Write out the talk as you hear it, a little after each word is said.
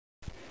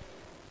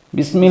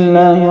بسم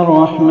الله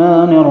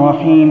الرحمن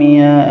الرحيم.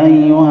 يا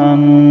أيها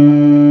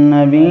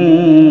النبي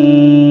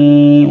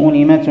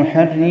لم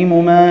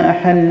تحرم ما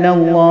أحل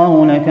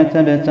الله لك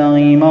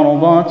تبتغي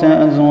مرضات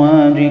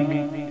أزواجك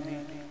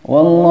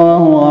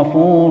والله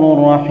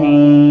غفور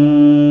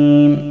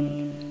رحيم.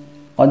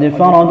 قد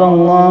فرض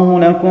الله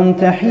لكم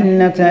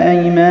تحلة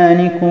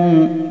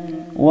أيمانكم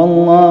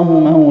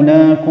والله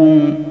مولاكم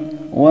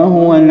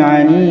وهو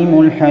العليم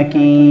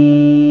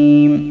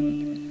الحكيم.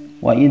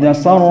 وإذا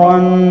سر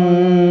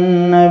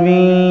النبي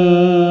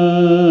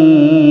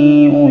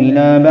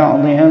إلى بعض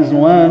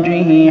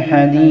أزواجه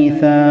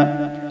حديثا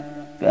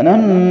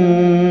فلما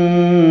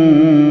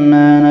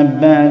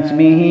نبأت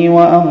به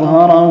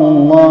وأظهره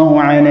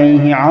الله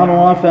عليه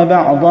عرف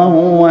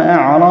بعضه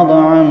وأعرض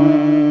عن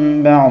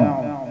بعض،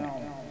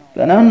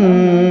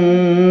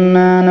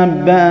 فلما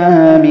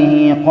نبأها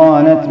به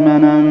قالت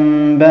من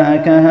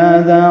أنبأك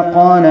هذا؟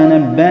 قال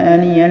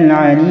نبأني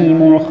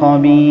العليم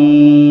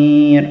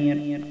الخبير.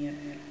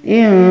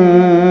 إن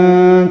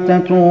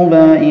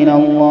تتوبا إلى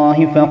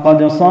الله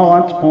فقد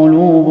صغت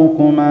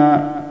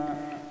قلوبكما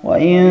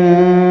وإن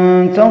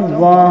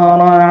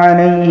تظاهرا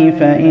عليه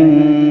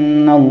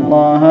فإن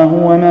الله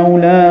هو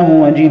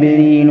مولاه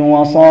وجبريل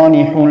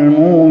وصالح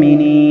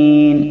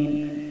المؤمنين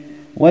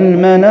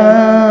والملائكة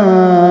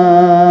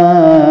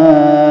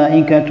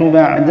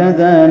بعد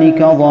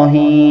ذلك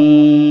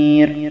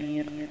ظهير.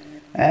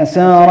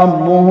 عسى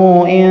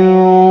ربه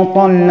إن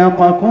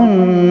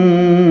طلقكن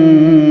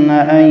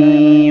أن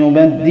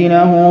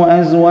يبدله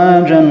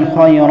أزواجا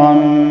خيرا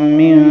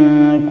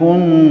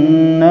منكن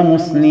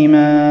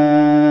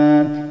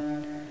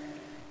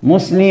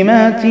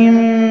مسلمات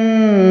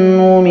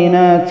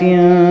مؤمنات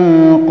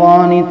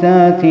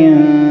قانتات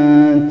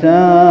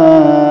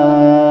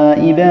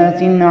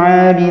تائبات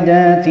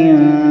عابدات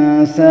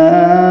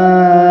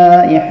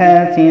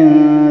سائحات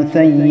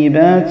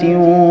ثيبات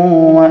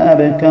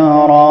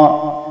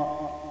وأبكارا.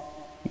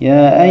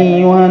 يا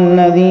أيها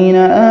الذين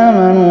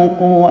آمنوا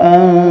قوا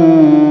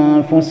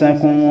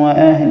أنفسكم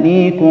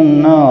وأهليكم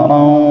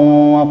نارا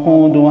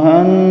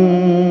وقودها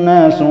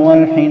الناس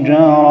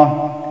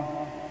والحجارة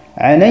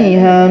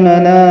عليها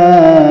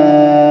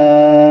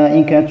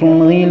ملائكة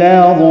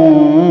غلاظ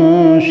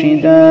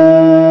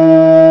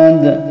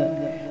شداد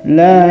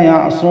لا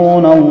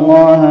يعصون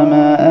الله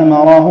ما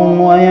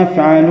أمرهم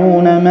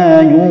ويفعلون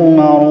ما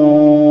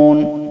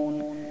يؤمرون.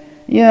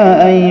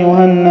 يا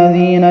أيها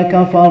الذين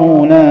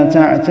كفروا لا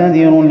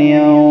تعتذروا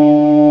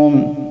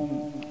اليوم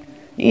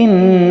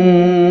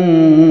إنما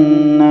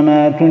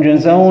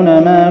تجزون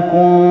ما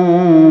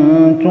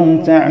كنتم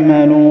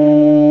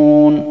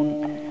تعملون.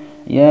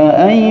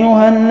 يا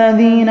أيها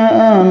الذين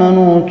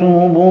آمنوا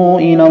توبوا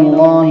إلى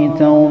الله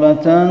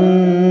توبة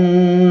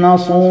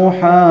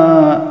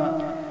نصوحا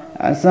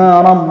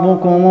عسى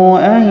ربكم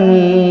أن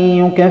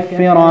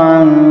يكفر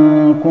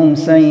عنكم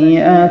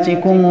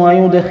سيئاتكم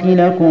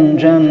ويدخلكم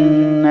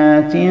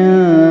جنات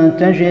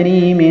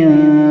تجري من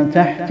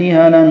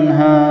تحتها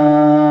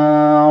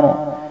الأنهار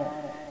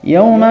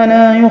يوم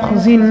لا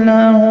يخزي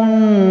الله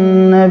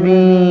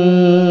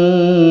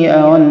النبي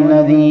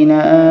والذين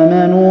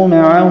آمنوا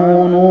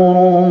معه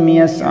نورهم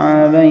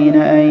يسعى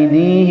بين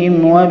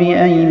أيديهم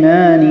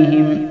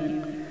وبأيمانهم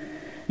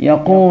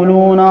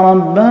يقولون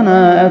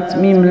ربنا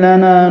أتمم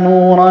لنا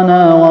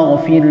نورنا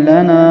واغفر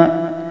لنا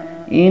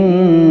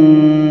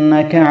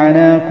إنك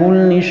على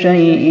كل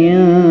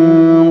شيء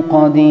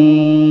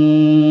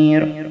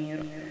قدير.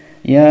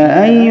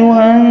 يا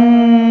أيها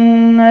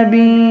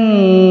النبي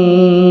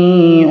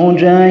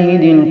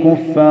جاهد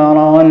الكفار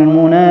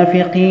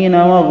والمنافقين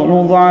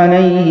واغلظ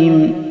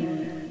عليهم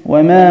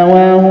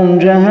وماواهم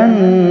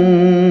جهنم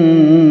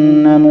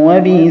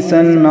وبئس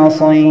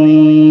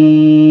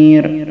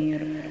المصير.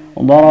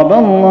 ضرب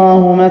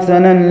الله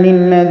مثلا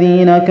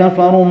للذين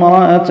كفروا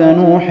امرأة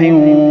نوح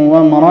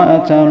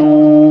وامرأة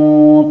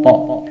لوط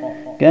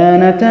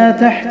كانتا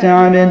تحت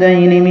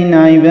عبدين من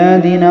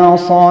عبادنا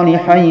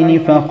صالحين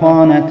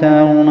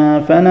فخانتاهما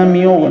فلم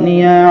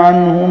يغنيا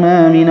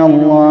عنهما من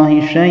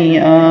الله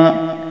شيئا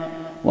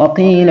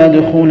وقيل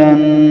ادخلا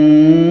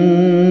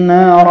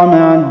النار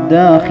مع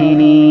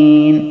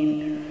الداخلين.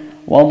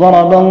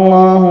 وضرب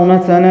الله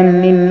مثلا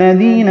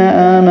للذين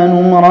آمنوا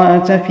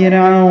امرأة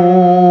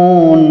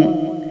فرعون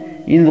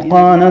إذ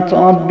قالت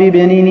رب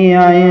ابن لي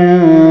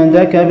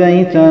عندك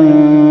بيتا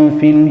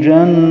في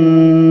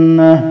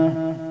الجنة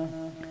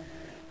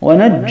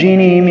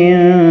ونجني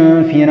من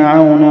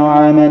فرعون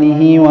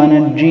وعمله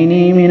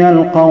ونجني من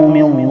القوم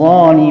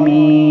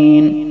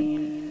الظالمين.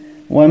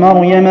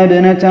 ومريم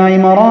ابنة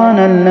عمران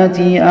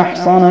التي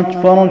أحصنت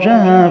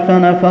فرجها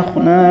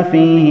فنفخنا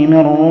فيه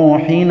من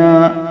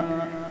روحنا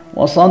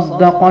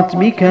وصدقت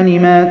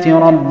بكلمات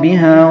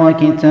ربها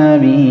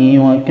وكتابه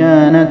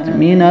وكانت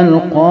من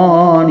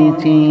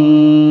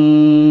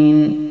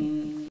القانتين.